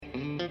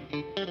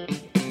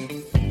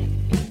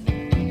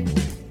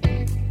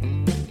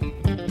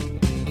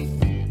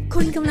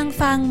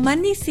ฟัง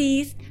Money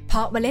Seeds เพ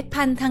าะเมล็ด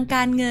พันธุ์ทางก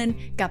ารเงิน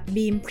กับ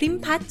บีมพริม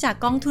พัฒน์จาก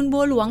กองทุนบั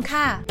วหลวง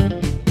ค่ะ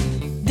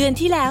เดือน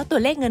ที่แล้วตั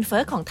วเลขเงินเฟ้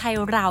อของไทย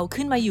เรา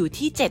ขึ้นมาอยู่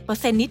ที่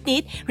 7% นิ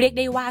ดๆเรียกไ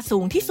ด้ว่าสู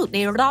งที่สุดใน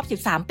รอบ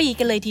13ปี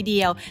กันเลยทีเดี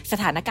ยวส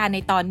ถานการณ์ใน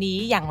ตอนนี้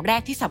อย่างแร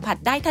กที่สัมผัส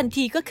ได้ทัน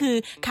ทีก็คือ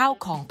ข้าว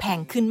ของแพง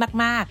ขึ้น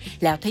มาก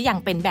ๆแล้วถ้ายัง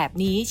เป็นแบบ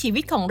นี้ชี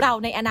วิตของเรา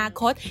ในอนา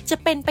คตจะ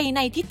เป็นไปใน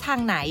ทิศทาง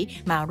ไหน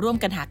มาร่วม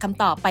กันหาค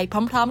ำตอบไป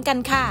พร้อมๆกัน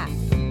ค่ะ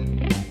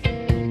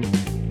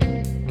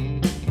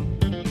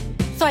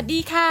สวัสดี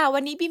ค่ะวั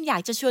นนี้บิมอยา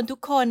กจะชวนทุก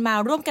คนมา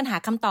ร่วมกันหา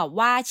คำตอบ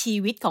ว่าชี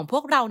วิตของพว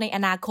กเราในอ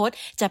นาคต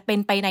จะเป็น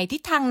ไปในทิ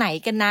ศทางไหน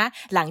กันนะ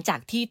หลังจาก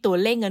ที่ตัว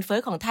เลขเงินเฟ้อ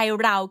ของไทย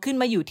เราขึ้น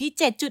มาอยู่ที่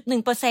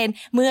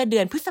 7.1% เมื่อเดื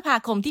อนพฤษภา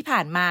คมที่ผ่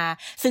านมา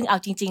ซึ่งเอา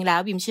จริงๆแล้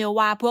วบิมเชื่อ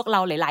ว่าพวกเรา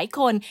หลายๆค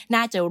น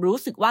น่าจะรู้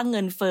สึกว่าเ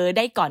งินเฟ้อไ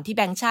ด้ก่อนที่แ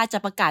บงก์ชาติจะ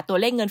ประกาศตัว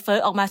เลขเงินเฟ้อ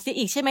ออกมาเสีย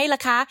อีกใช่ไหมล่ะ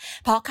คะ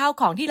เพราะข้าว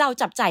ของที่เรา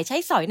จับจ่ายใช้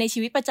สอยในชี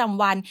วิตประจ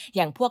ำวันอ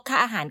ย่างพวกค่า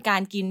อาหารกา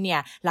รกินเนี่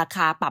ยราค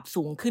าปรับ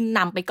สูงขึ้นน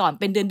ำไปก่อน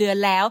เป็นเดือน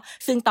ๆแล้ว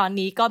ซึ่งตอน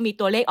นี้ก็มี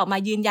ตัวเลขออกมา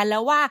ยืนยันแล้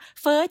วว่า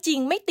เฟ้อจริง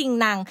ไม่ติง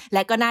นังแล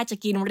ะก็น่าจะ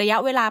กินระยะ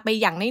เวลาไป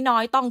อย่างน้อ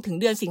ยๆต้องถึง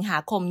เดือนสิงหา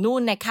คมนู่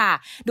นนะคะ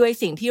ด้วย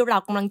สิ่งที่เรา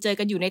กำลังเจอ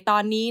กันอยู่ในตอ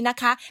นนี้นะ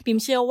คะพิม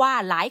เชื่อว่า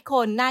หลายค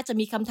นน่าจะ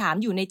มีคำถาม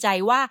อยู่ในใจ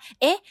ว่า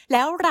เอ๊ะแ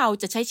ล้วเรา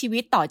จะใช้ชีวิ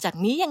ตต่อจาก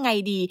นี้ยังไง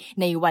ดี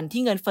ในวัน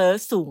ที่เงินเฟ้อ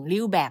สูง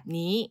ลิ่วแบบ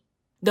นี้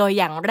โดย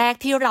อย่างแรก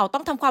ที่เราต้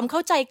องทำความเข้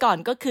าใจก่อน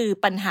ก็คือ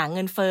ปัญหาเ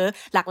งินเฟ้อ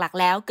หลักๆ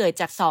แล้วเกิด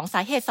จาก2ส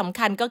าเหตุสำ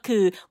คัญก็คื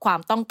อความ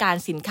ต้องการ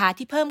สินค้า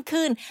ที่เพิ่ม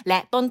ขึ้นและ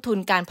ต้นทุน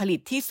การผลิต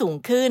ที่สูง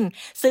ขึ้น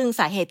ซึ่ง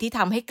สาเหตุที่ท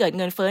ำให้เกิด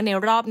เงินเฟ้อใน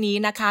รอบนี้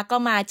นะคะก็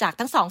มาจาก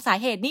ทั้ง2สา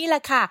เหตุนี่แหล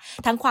ะค่ะ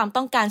ทั้งความ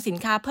ต้องการสิน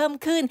ค้าเพิ่ม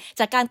ขึ้น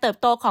จากการเติบ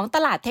โตของต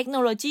ลาดเทคโน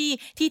โลยี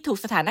ที่ถูก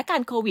สถานการ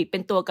ณ์โควิดเป็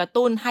นตัวกระ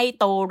ตุ้นให้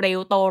โตเร็ว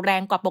โตแร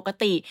งกว่าปก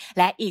ติ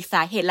และอีกส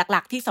าเหตุห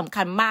ลักๆที่สำ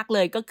คัญมากเล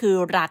ยก็คือ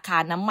ราคา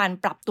น้ำมัน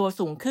ปรับตัว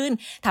สูงขึ้น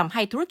ทำใ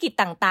ห้ธุรกิจ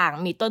ต่าง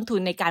ๆมีต้นทุ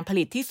นในการผ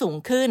ลิตที่สูง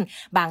ขึ้น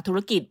บางธุร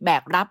กิจแบ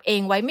กรับเอ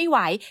งไว้ไม่ไหว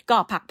ก็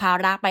ผลักภา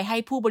ระไปให้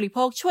ผู้บริโภ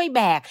คช่วยแ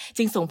บก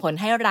จึงส่งผล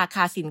ให้ราค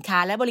าสินค้า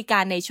และบริกา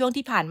รในช่วง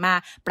ที่ผ่านมา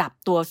ปรับ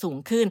ตัวสูง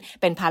ขึ้น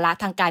เป็นภาระ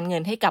ทางการเงิ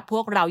นให้กับพ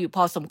วกเราอยู่พ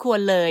อสมควร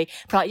เลย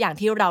เพราะอย่าง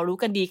ที่เรารู้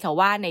กันดีค่ะ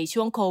ว่าใน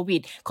ช่วงโควิ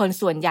ดคน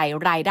ส่วนใหญ่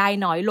รายได้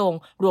น้อยลง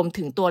รวม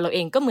ถึงตัวเราเอ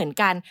งก็เหมือน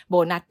กันโบ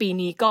นัสปี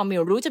นี้ก็ไม่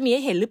รู้จะมีใ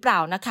ห้เห็นหรือเปล่า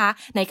นะคะ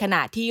ในขณ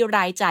ะที่ร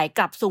ายจ่ายก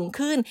ลับสูง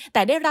ขึ้นแ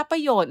ต่ได้รับปร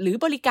ะโยชน์หรือ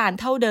บริการ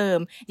เท่าเดิม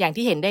อย่าง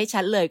ที่เห็นได้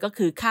ชัดเลยก็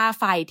คือค่า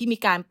ไฟที่มี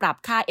การปรับ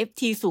ค่า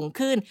FT สูง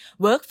ขึ้น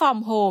Work from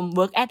home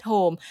Work at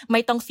home ไ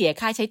ม่ต้องเสีย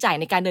ค่าใช้จ่าย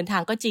ในการเดินทา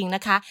งก็จริงน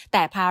ะคะแ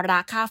ต่ภาระ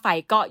ค่าไฟ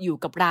ก็อยู่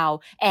กับเรา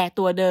แอร์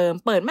ตัวเดิม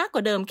เปิดมากก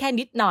ว่าเดิมแค่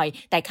นิดหน่อย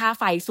แต่ค่า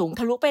ไฟสูง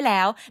ทะลุไปแ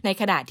ล้วใน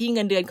ขณะที่เ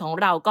งินเดือนของ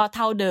เราก็เ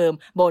ท่าเดิม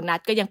โบนัส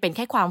ก็ยังเป็นแ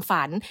ค่ความ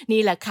ฝัน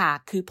นี่แหละค่ะ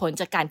คือผล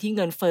จากการที่เ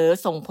งินเฟ้อ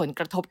ส่งผลก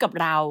ระทบกับ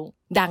เรา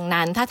ดัง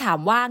นั้นถ้าถาม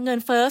ว่าเงิน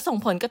เฟ้อส่ง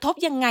ผลกระทบ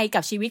ยังไง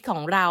กับชีวิตขอ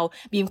งเรา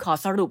บีมขอ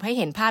สรุปให้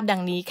เห็นภาพดั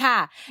งนี้ค่ะ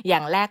อย่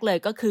างแรกเลย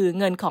ก็คือ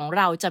เงินของเ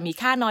ราจะมี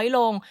ค่าน้อยล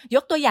งย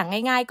กตัวอย่าง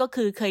ง่ายๆก็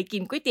คือเคยกิ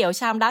นก๋วยเตี๋ยว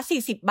ชามละ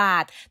40 บา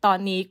ทตอน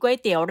นี้ก๋วย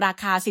เตี๋ยวรา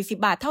คา40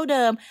 บาทเท่าเ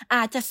ดิมอ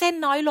าจจะเส้น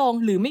น้อยลง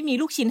หรือไม่มี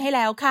ลูกชิ้นให้แ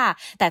ล้วค่ะ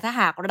แต่ถ้า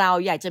หากเรา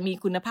อยากจะมี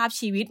คุณภาพ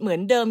ชีวิตเหมือ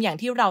นเดิมอย่าง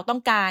ที่เราต้อ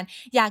งการ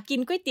อยากกิน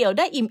ก๋วยเตี๋ยวไ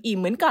ด้อิ่มๆ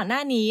เหมือนก่อนหน้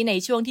านี้ใน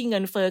ช่วงที่เงิ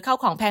นเฟ้อเข้า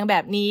ของแพงแบ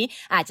บนี้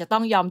อาจจะต้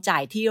องยอมจ่า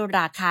ยที่ร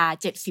าคา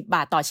70 บ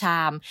าทต่อช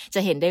ามจะ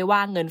เห็นได้ว่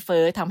าเงินเ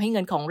ฟ้อทำให้เ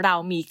งินของเรา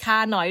มีค่า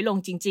น้อยลง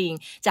จริง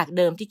ๆจากเ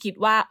ดิมที่คิด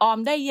ว่าออม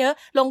ได้เยอะ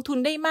ลงทุน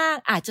ได้มาก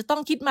อาจจะต้อ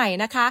งคิดใหม่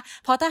นะคะ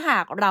เพราะถ้าหา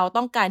กเรา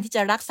ต้องการที่จ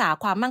ะรักษา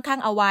ความมั่งคั่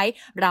งเอาไว้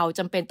เราจ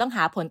ำเป็นต้องห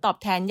าผลตอบ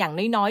แทนอย่าง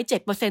น้อยๆ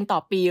 7% ต่อ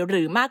ปีห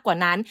รือมากกว่า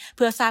นั้นเ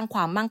พื่อสร้างคว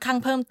ามมั่งคั่ง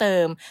เพิ่มเติ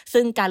ม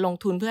ซึ่งการลง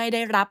ทุนเพื่อให้ไ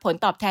ด้รับผล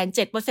ตอบแทน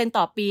 7%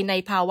 ต่อปีใน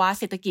ภาวะ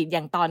เศรษฐกิจอ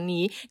ย่างตอน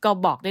นี้ก็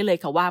บอกได้เลย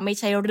ค่ะว่าไม่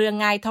ใช่เรื่อง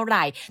ง่ายเท่าไห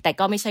ร่แต่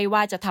ก็ไม่ใช่ว่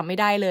าจะทำไม่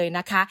ได้เลยน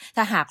ะคะ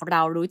ถ้าหากเร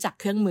ารู้จัก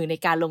เครื่องมือใน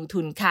การลง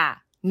ทุนค่ะ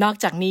นอก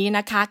จากนี้น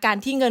ะคะการ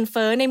ที่เงินเ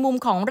ฟ้อในมุม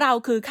ของเรา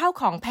คือข้าว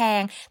ของแพ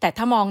งแต่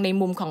ถ้ามองใน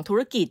มุมของธุ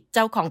รกิจเ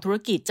จ้าของธุร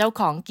กิจเจ้า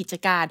ของกิจ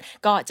การ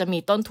ก็จะมี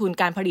ต้นทุน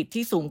การผลิต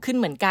ที่สูงขึ้น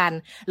เหมือนกัน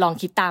ลอง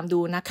คิดตามดู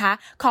นะคะ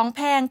ของแพ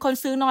งคน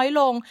ซื้อน้อย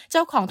ลงเจ้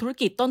าของธุร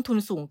กิจต้นทุน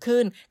สูง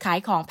ขึ้นขาย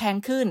ของแพง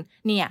ขึ้น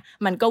เนี่ย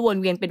มันก็วน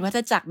เวียนเป็นวัฏ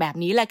จักรแบบ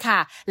นี้แหละค่ะ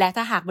และถ้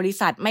าหากบริ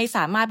ษัทไม่ส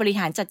ามารถบริ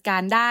หารจัดกา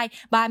รได้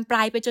บานปล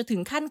ายไปจนถึ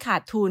งขั้นขา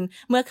ดทุน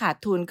เมื่อขาด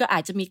ทุนก็อา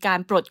จจะมีการ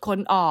ปลดคน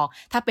ออก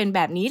ถ้าเป็นแบ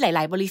บนี้หล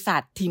ายๆบริษั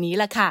ททีนี้แ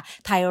หละค่ะ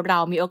ไทยเรา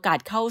มีโอกาส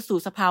เข้าสู่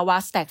สภาวะ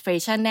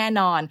stagflation แน่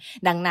นอน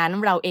ดังนั้น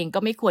เราเองก็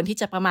ไม่ควรที่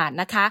จะประมาท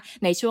นะคะ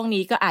ในช่วง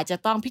นี้ก็อาจจะ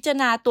ต้องพิจาร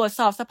ณาตรวจ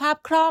สอบสภาพ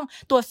คล่อง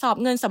ตรวจสอบ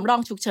เงินสำรอ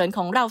งฉุกเฉินข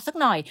องเราสัก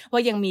หน่อยว่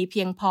ายังมีเ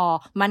พียงพอ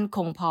มั่นค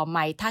งพอไหม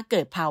ถ้าเกิ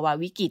ดภาวะ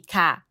วิกฤต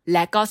ค่ะแล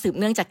ะก็สืบ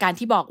เนื่องจากการ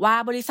ที่บอกว่า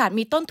บริษัท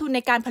มีต้นทุนใน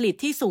การผลิต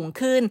ที่สูง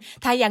ขึ้น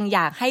ถ้ายังอย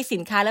ากให้สิ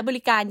นค้าและบ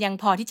ริการยัง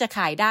พอที่จะข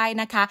ายได้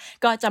นะคะ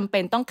ก็จำเป็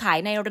นต้องขาย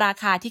ในรา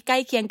คาที่ใกล้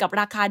เคียงกับ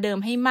ราคาเดิม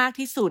ให้มาก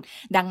ที่สุด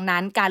ดังนั้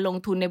นการลง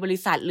ทุนในบริ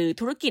ษัทหรือ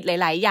ธุรกิจห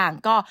ลายๆอย่าง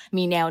ก็มี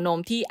มีแนวโน้ม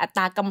ที่อัต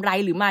รากำไร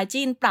หรือ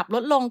margin ปรับล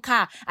ดลงค่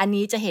ะอัน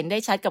นี้จะเห็นได้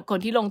ชัดกับคน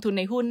ที่ลงทุน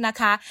ในหุ้นนะ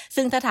คะ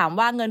ซึ่งถ้าถาม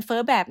ว่าเงินเฟ้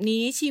อแบบ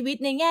นี้ชีวิต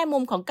ในแง่มุ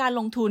มของการ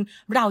ลงทุน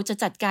เราจะ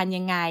จัดการ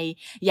ยังไง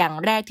อย่าง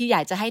แรกที่อย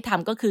ากจะให้ท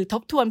ำก็คือท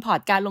บทวนพอร์ต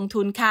การลง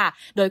ทุนค่ะ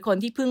โดยคน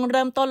ที่เพิ่งเ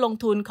ริ่มต้นลง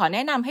ทุนขอแน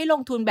ะนำให้ล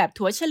งทุนแบบ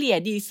ถัวเฉลี่ย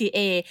DCA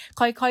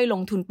ค่อยๆล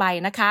งทุนไป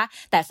นะคะ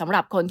แต่สำห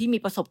รับคนที่มี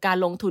ประสบการ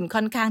ณ์ลงทุนค่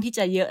อนข้างที่จ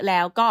ะเยอะแล้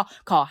วก็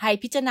ขอให้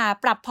พิจารณา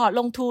ปรับพอร์ต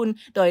ลงทุน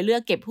โดยเลือ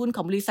กเก็บหุ้นข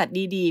องบริษัท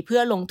ดีๆเพื่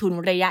อลงทุน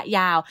ระยะย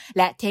าวแ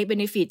ละ take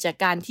benefit จาก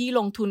การที่ล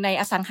งทุนใน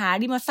อสังหา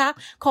ริมทรัพย์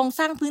โครงส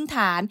ร้างพื้นฐ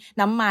าน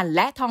น้ำมันแ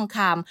ละทองค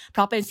ำเพ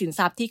ราะเป็นสินท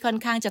รัพย์ที่ค่อน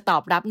ข้างจะตอ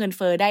บรับเงินเ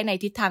ฟ้อได้ใน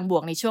ทิศทางบว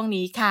กในช่วง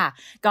นี้ค่ะ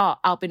ก็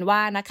เอาเป็นว่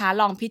านะคะ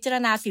ลองพิจาร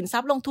ณาสินทรั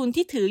พย์ลงทุน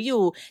ที่ถืออ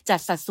ยู่จัด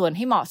สัดส่วนใ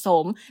ห้เหมาะส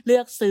มเลื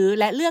อกซื้อ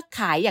และเลือก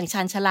ขายอย่างช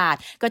าญฉลาด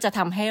ก็จะท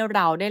ำให้เร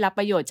าได้รับ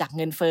ประโยชน์จากเ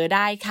งินเฟ้อไ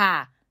ด้ค่ะ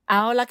เอ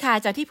าละค่ะ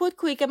จากที่พูด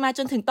คุยกันมาจ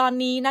นถึงตอน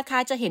นี้นะคะ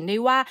จะเห็นได้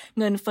ว่า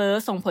เงินเฟ้อ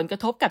ส่งผลกร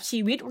ะทบกับชี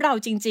วิตเรา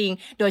จริง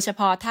ๆโดยเฉพ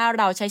าะถ้า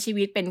เราใช้ชี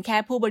วิตเป็นแค่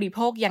ผู้บริโภ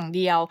คอย่างเ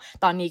ดียว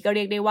ตอนนี้ก็เ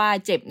รียกได้ว่า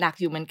เจ็บหนัก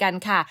อยู่เหมือนกัน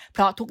ค่ะเพ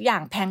ราะทุกอย่า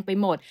งแพงไป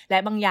หมดและ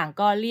บางอย่าง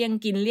ก็เลี่ยง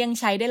กินเลี่ยง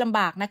ใช้ได้ลำ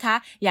บากนะคะ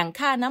อย่าง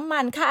ค่าน้ำมั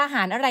นค่าอาห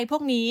ารอะไรพว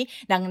กนี้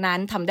ดังนั้น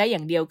ทำได้อย่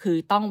างเดียวคือ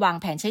ต้องวาง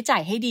แผนใช้จ่า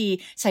ยให้ดี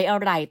ใช้อะ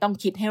ไรต้อง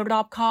คิดให้ร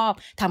อบคอบ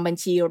ทำบัญ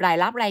ชีราย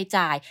รับราย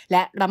จ่ายแล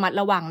ะระมัด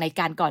ระวังใน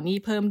การก่อหนี้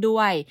เพิ่มด้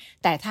วย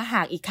แต่ถ้าห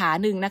ากอีกขา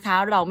หนึ่งนะคะ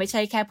เราไม่ใ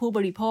ช่แค่ผู้บ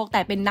ริโภคแ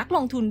ต่เป็นนักล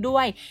งทุนด้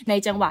วยใน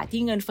จังหวะ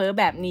ที่เงินเฟ้อ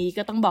แบบนี้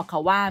ก็ต้องบอกค่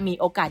ะว่ามี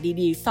โอกาส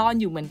ดีๆซ่อน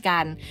อยู่เหมือนกั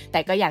นแต่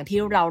ก็อย่างที่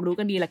เรารู้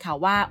กันดีแหละค่ะ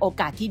ว่าโอ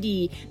กาสที่ดี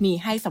มี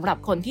ให้สำหรับ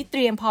คนที่เต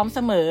รียมพร้อมเส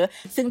มอ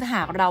ซึ่งถ้าห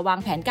ากเราวาง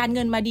แผนการเ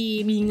งินมาดี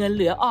มีเงินเ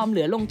หลือออมเห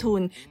ลือลงทุ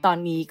นตอน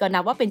นี้ก็นั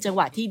บว่าเป็นจังห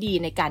วะที่ดี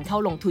ในการเข้า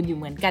ลงทุนอยู่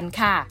เหมือนกัน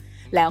ค่ะ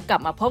แล้วกลั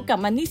บมาพบกับ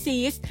Money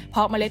Seeds เพ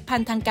าะเมล็ดพั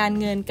นธุ์ทางการ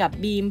เงินกับ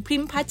บีมพริ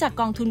มพัฒน์จาก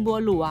กองทุนบัว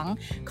หลวง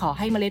ขอใ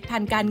ห้เมล็ดพั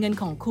นธุ์การเงิน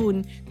ของคุณ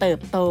เติบ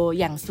โต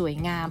อย่างสวย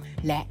งาม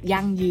และ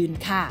ยั่งยืน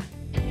ค่ะ